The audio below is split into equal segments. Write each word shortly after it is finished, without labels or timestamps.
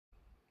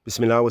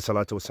Bismillah wa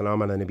salatu wa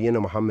salam ala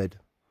nabiyyina Muhammad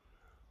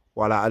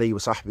wa ala alihi wa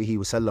sahbihi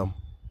wa sallam.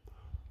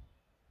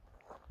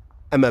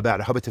 Amma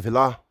ba'd, habati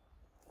fillah.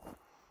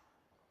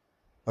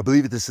 I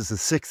believe this is the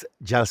 6th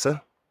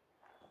jalsa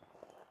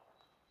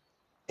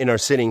in our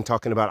sitting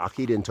talking about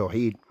Aqidah and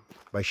Tawheed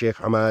by Sheikh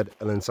Hamad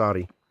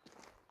Al-Ansari.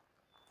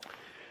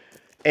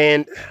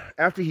 And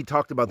after he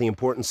talked about the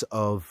importance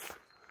of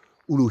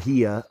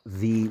uluhiyya,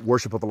 the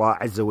worship of Allah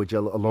Azza wa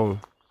Jalla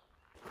alone,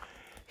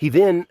 he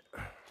then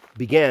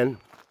began,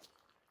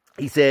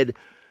 he said,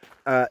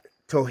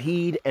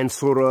 Tawheed and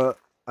Surah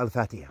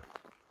Al-Fatiha.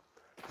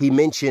 He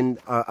mentioned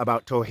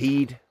about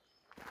Tawheed,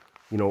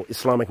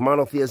 Islamic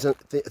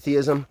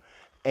monotheism,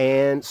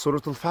 and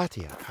Surah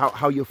Al-Fatiha,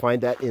 how you'll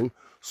find that in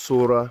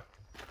Surah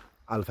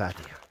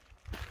Al-Fatiha.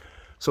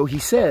 So he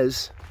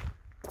says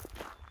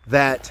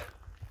that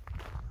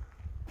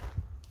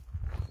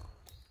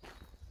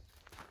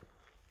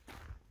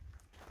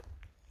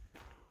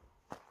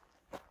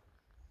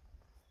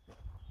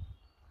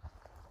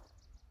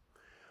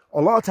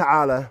Allah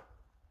Ta'ala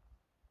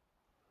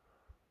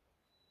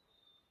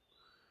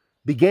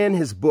began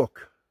his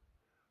book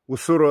with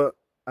Surah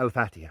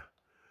Al-Fatiha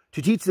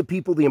to teach the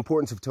people the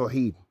importance of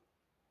Tawheed.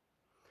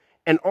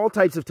 And all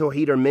types of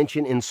Tawheed are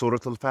mentioned in Surah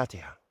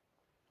Al-Fatiha.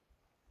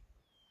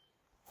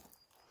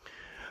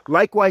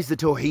 Likewise, the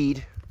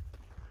Tawheed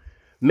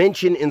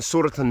mentioned in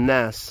Surah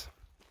Al-Nas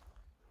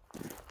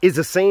is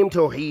the same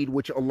Tawheed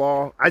which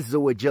Allah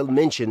Azza wa Jal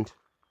mentioned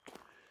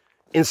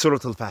in Surah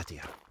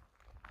Al-Fatiha.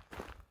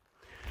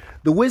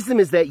 The wisdom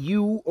is that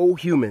you, O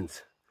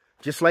humans,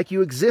 just like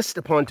you exist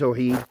upon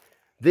Tawheed,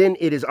 then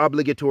it is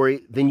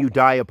obligatory, then you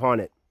die upon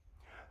it.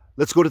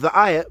 Let's go to the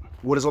ayah.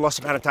 What does Allah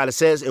subhanahu wa ta'ala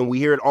says? And we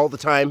hear it all the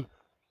time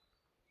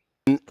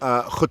in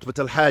khutbat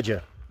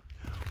al-hajjah,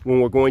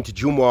 when we're going to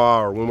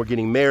Jumu'ah, or when we're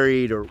getting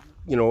married, or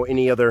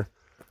any other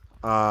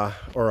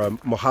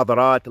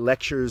muhadarat,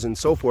 lectures, and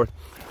so forth.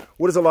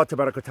 What does Allah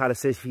tabarak wa ta'ala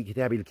says fi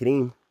kitab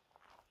al-kareem?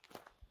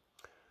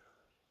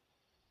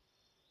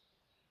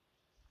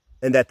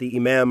 And that the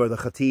imam or the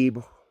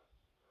khatib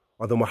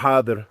or the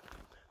muhadir,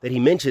 that he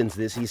mentions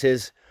this, he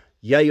says,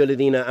 Ya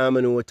ayyuhalladhina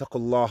amanu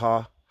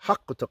wattaqullaha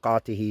haqqa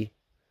tuqatihi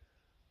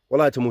wa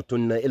la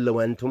tamutunna illa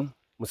wa antum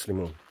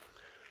muslimun.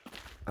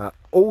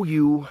 O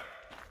you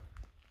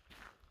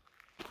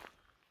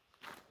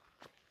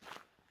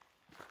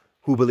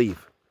who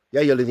believe,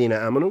 Ya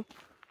ayyuhalladhina amanu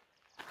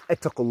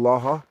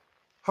wattaqullaha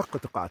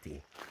haqqa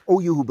tuqatihi. O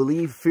you who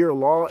believe, fear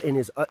Allah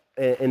in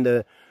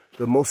the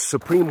most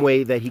supreme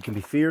way that he can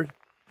be feared.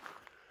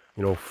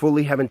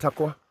 Fully having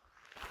taqwa.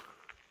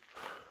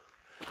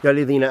 Ya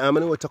alladhina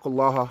amanu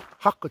wattaqullaha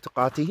haqqa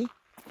tuqatihi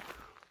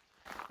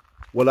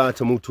wa la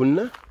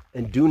tamutunna,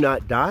 and do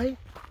not die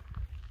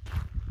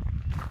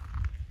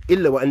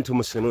illa wa antum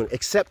muslimun,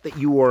 except that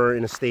you are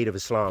in a state of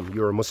Islam,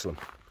 you're a Muslim.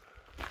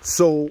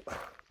 So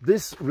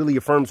this really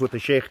affirms what the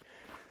Shaykh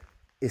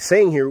is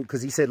saying here,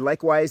 because he said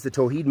likewise the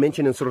Tawheed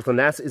mentioned in Surah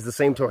Al-Nas is the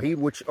same Tawheed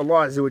which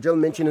Allah Azza wa Jal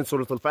mentioned in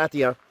Surah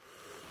Al-Fatiha.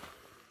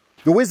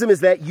 The wisdom is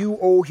that you,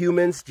 O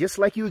humans, just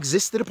like you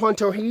existed upon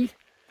Tawheed,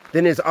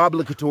 then it's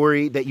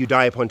obligatory that you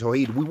die upon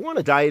Tawheed. We want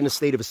to die in the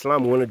state of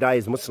Islam. We want to die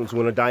as Muslims. We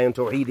want to die on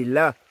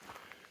Tawheedillah.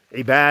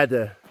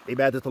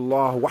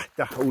 Ibadatullah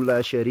wahdahu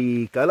la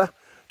sharika lah.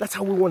 That's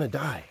how we want to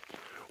die.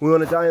 We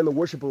want to die on the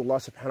worship of Allah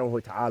subhanahu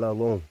wa ta'ala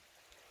alone.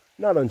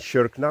 Not on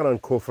shirk, not on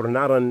kufr,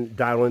 not on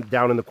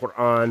down in the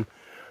Quran,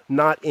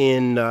 not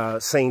in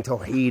saying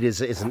Tawheed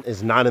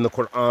is not in the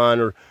Quran,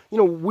 or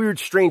weird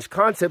strange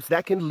concepts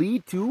that can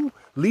lead to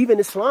leaving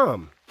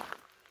Islam,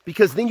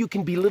 because then you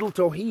can belittle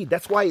Tawheed.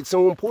 That's why it's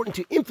so important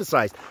to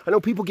emphasize. I know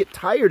people get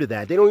tired of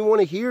that. They don't even want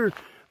to hear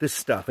this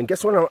stuff. And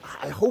guess what?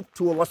 I hope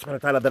to Allah subhanahu wa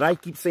ta'ala that I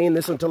keep saying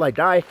this until I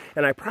die,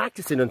 and I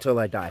practice it until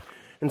I die.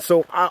 And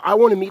so I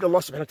want to meet Allah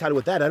subhanahu wa ta'ala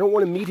with that. I don't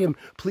want to meet him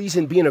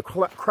pleasing, being a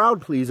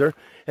crowd pleaser,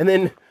 and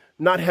then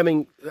not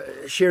having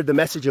shared the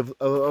message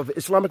of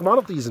Islamic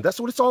monotheism. That's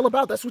what it's all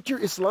about. That's what your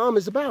Islam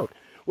is about.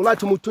 Do not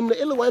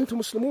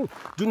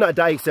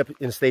die except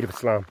in a state of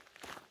Islam.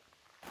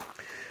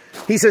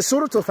 He says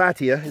Surah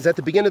Al-Fatiha is at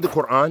the beginning of the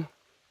Quran,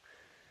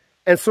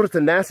 and Surah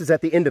Al-Nas is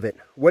at the end of it.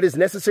 What is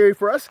necessary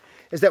for us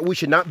is that we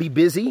should not be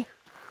busy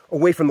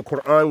away from the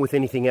Quran with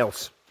anything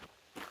else.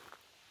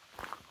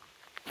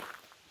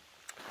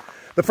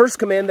 The first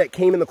command that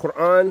came in the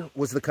Quran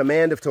was the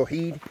command of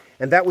Tawheed,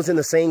 and that was in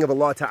the saying of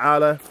Allah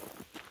Ta'ala,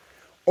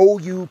 O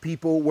you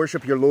people,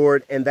 worship your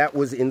Lord, and that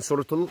was in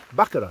Surah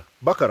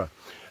Al-Baqarah.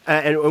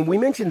 And we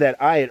mentioned that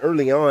ayat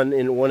early on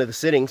in one of the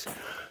sittings,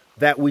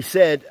 that we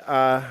said,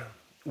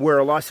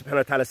 where Allah subhanahu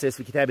wa ta'ala says,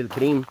 fi kitab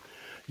al-kareem,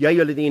 Ya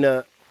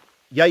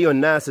ayyuhan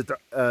nas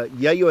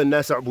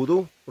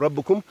a'budu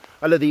rabbukum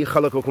alladhi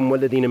khalaqakum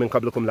walladhina min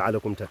qablikum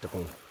la'allakum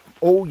tattaqun.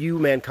 O you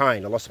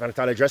mankind, Allah subhanahu wa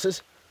ta'ala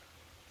addresses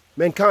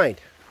mankind.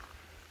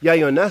 Ya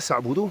ayyuhan nas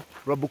a'budu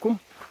rabbukum.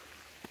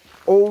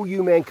 O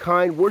you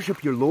mankind,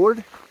 worship your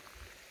Lord.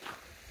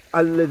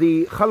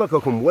 Alladhi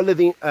khalaqakum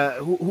walladhi,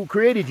 who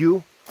created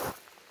you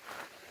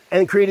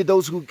and created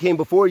those who came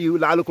before you,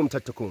 la'allakum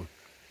tattaqun.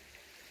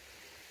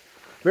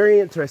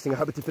 Very interesting.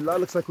 Habitifillah,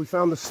 looks like we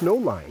found the snow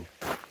line.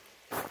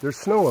 There's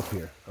snow up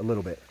here a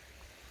little bit.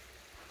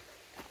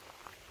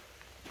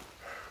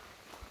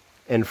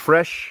 And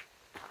fresh.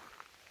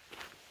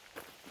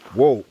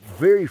 Whoa,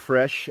 very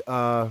fresh.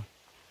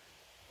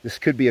 This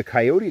could be a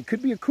coyote. It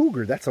could be a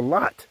cougar. That's a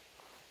lot.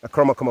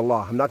 Akramakum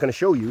Allah. I'm not going to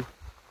show you,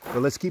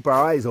 but let's keep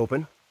our eyes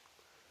open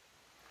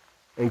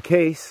in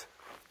case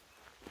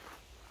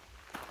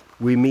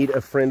we meet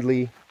a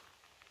friendly,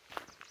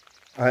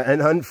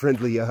 an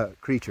unfriendly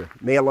creature.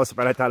 May Allah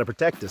subhanahu wa ta'ala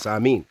protect us.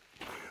 Ameen.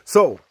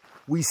 So,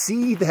 we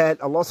see that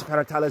Allah subhanahu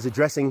wa ta'ala is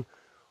addressing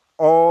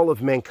all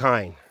of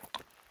mankind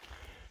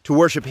to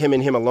worship Him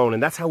and Him alone.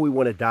 And that's how we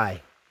want to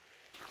die.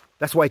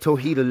 That's why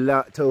Tawheed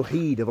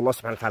of Allah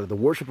subhanahu wa ta'ala, the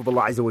worship of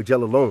Allah Azza wa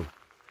Jalla alone,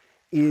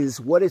 is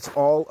what it's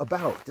all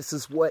about. This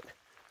is what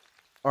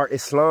our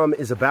Islam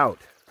is about.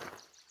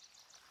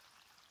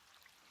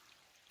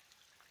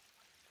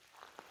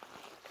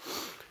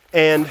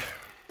 And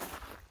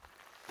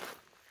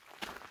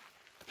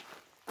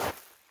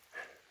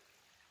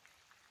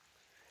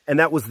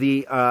that was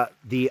the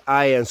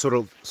ayah in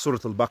Surah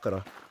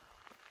Al-Baqarah.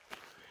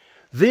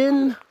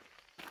 Then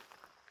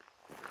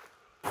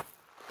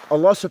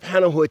Allah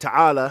subhanahu wa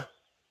ta'ala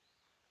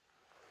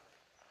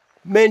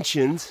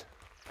mentions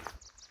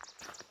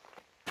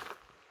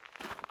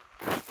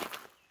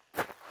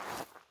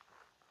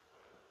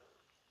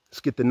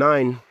let's get the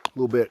 9 a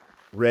little bit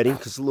ready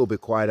because it's a little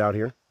bit quiet out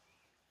here.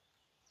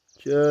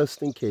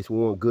 Just in case we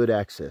want good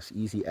access,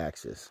 easy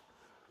access.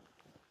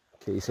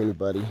 In case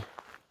anybody,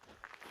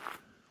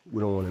 we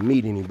don't want to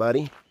meet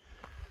anybody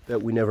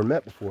that we never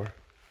met before.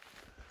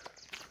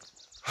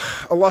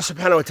 Allah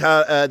subhanahu wa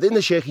ta'ala, then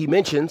the Shaykh, he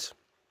mentions,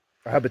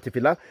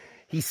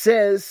 he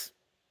says,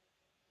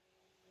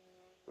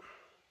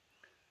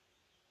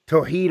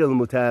 Tawheed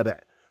al-Mutaba'.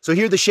 So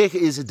here the Shaykh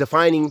is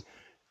defining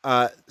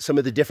some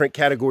of the different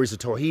categories of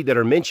Tawheed that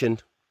are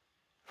mentioned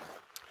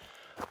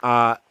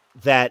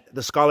that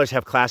the scholars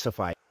have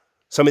classified.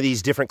 Some of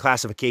these different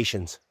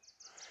classifications.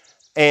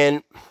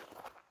 And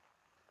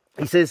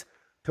he says,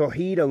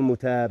 Tawheed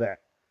al-Mutaba'.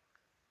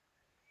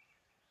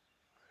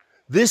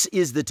 This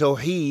is the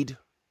Tawheed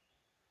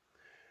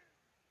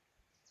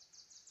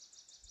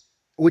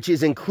which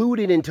is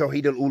included in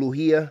Tawheed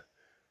al-Uluhiyah.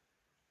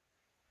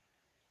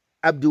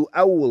 Abdul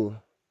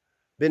Awwal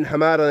bin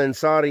Hamad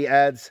al-Ansari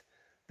adds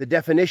the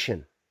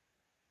definition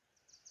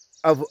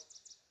of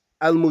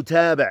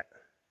al-Mutaba'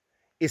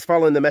 is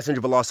following the Messenger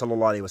of Allah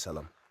sallallahu alaihi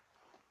wasallam.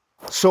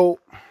 So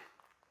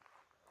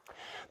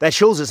that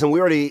shows us, and we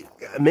already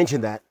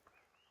mentioned that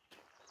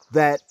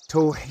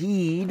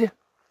Tawheed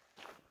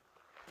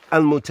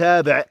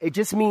al-Mutaba', it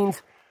just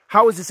means,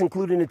 how is this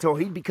included in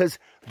Tawheed? Because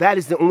that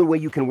is the only way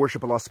you can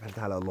worship Allah subhanahu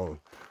wa ta'ala alone.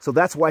 So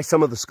that's why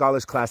some of the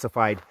scholars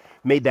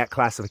made that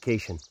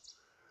classification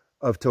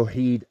of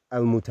Tawheed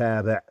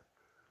al-Mutaba'.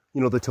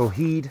 You know, the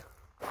Tawheed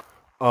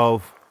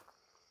of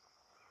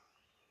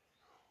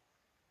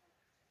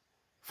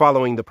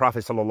following the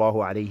Prophet sallallahu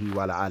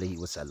alaihi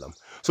wasallam.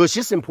 So it's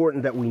just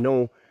important that we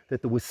know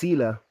that the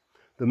wasila,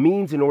 the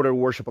means in order to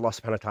worship Allah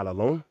subhanahu wa ta'ala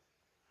alone,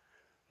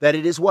 that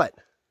it is what?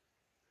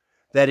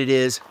 That it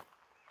is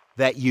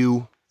that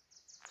you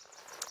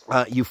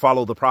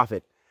follow the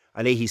Prophet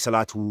alayhi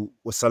salatu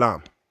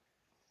wassalam.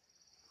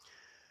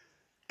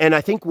 And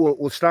I think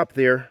we'll stop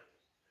there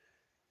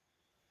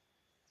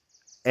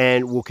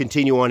and we'll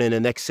continue on in the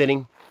next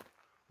sitting.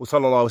 Wa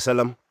sallallahu wa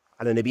sallam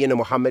ala nabiyyina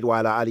Muhammad wa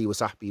ala alihi wa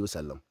sahbihi wa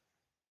sallam.